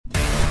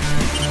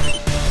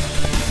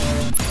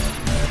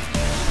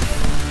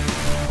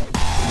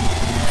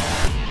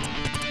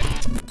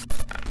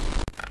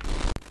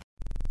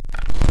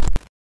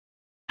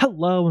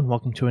Hello and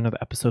welcome to another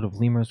episode of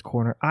Lemur's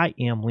Corner. I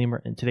am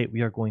Lemur, and today we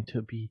are going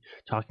to be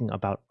talking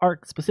about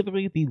ARC,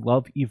 specifically the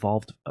Love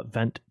Evolved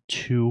Event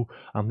 2.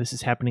 This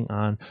is happening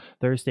on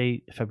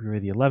Thursday, February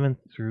the 11th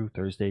through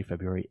Thursday,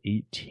 February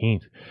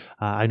 18th.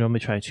 I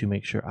normally try to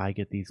make sure I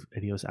get these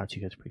videos out to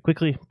you guys pretty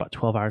quickly, about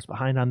 12 hours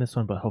behind on this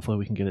one, but hopefully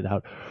we can get it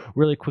out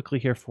really quickly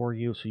here for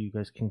you so you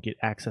guys can get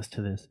access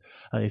to this.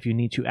 If you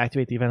need to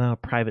activate the event on a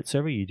private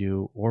server, you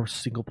do, or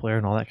single player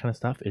and all that kind of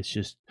stuff, it's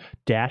just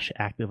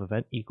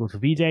 -ActiveEvent equals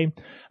vday.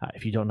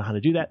 If you don't know how to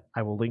do that,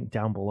 I will link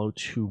down below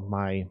to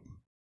my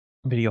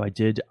video I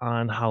did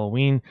on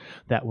Halloween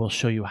that will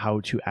show you how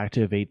to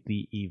activate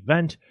the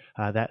event.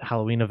 That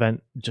Halloween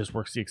event just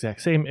works the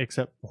exact same,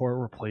 except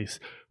for replace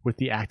with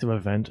the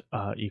ActiveEvent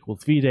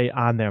equals vday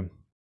on there.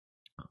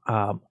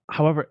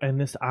 However, in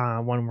this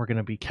one, we're going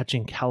to be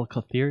catching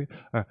Coelacanth,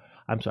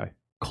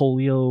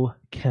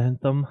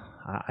 Coelacanth.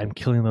 I'm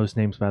killing those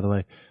names, by the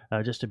way,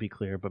 just to be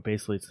clear, but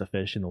basically it's the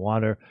fish in the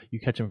water. You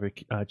catch them for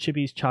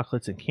chibis,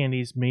 chocolates, and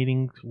candies.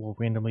 Mating will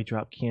randomly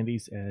drop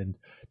candies and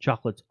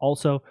chocolates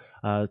also.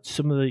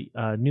 Some of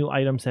the new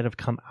items that have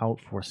come out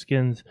for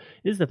skins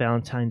is the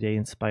Valentine's Day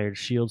inspired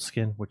shield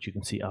skin, which you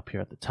can see up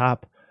here at the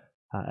top.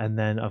 And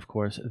then, of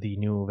course, the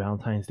new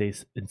Valentine's Day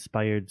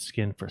inspired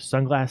skin for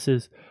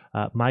sunglasses.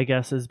 My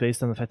guess is,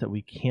 based on the fact that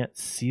we can't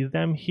see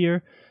them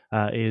here,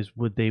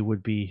 would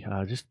be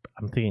just,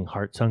 I'm thinking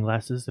heart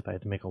sunglasses, if I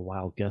had to make a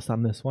wild guess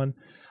on this one.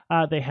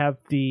 They have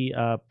the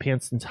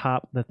pants and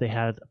top that they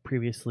had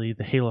previously,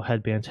 the halo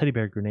headband, teddy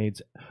bear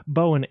grenades,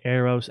 bow and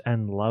arrows,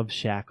 and love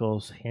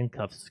shackles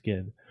handcuff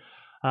skin.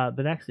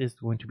 The next is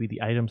going to be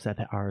the items that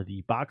are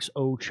the Box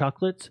O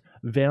chocolates,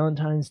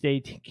 Valentine's Day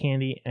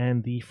candy,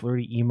 and the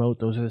flirty emote.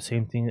 Those are the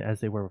same thing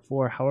as they were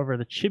before. However,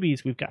 the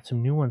chibis, we've got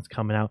some new ones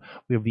coming out.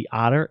 We have the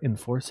Otter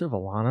Enforcer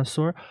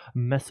Velanosaur,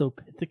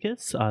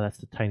 Mesopithecus, that's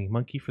the tiny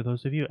monkey for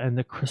those of you, and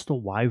the Crystal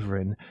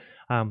Wyvern.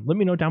 Let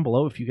me know down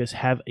below if you guys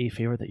have a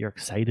favorite that you're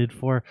excited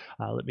for.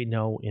 Let me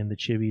know in the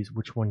chibis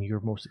which one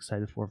you're most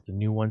excited for, the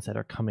new ones that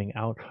are coming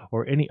out,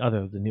 or any other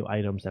of the new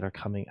items that are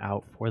coming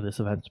out for this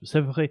event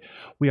specifically.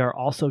 We are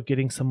also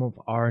getting some of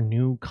our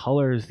new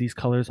colors. These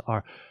colors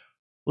are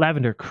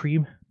lavender,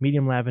 cream,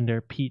 medium lavender,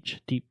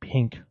 peach, deep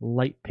pink,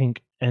 light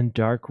pink, and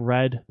dark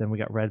red. Then we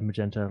got red,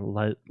 magenta,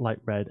 light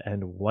red,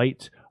 and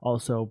white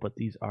also, but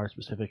these are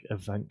specific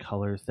event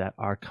colors that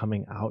are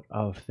coming out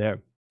of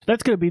there. So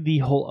that's going to be the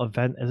whole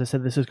event. As I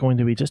said, this is going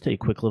to be just a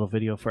quick little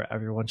video for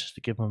everyone, just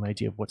to give them an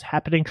idea of what's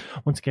happening.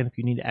 Once again, if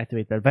you need to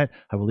activate that event,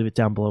 I will leave it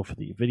down below for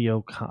the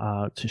video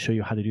to show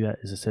you how to do that.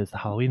 As it says, the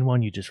Halloween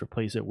one, you just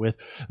replace it with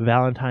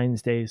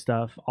Valentine's Day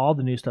stuff. All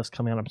the new stuff's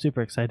coming out. I'm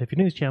super excited. If you're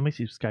new to the channel, make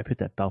sure you subscribe, hit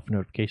that bell for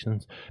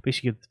notifications. Make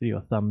sure you give this video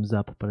a thumbs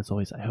up. But as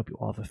always, I hope you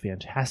all have a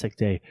fantastic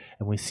day,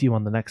 and we see you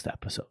on the next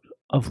episode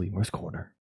of Lemur's Corner.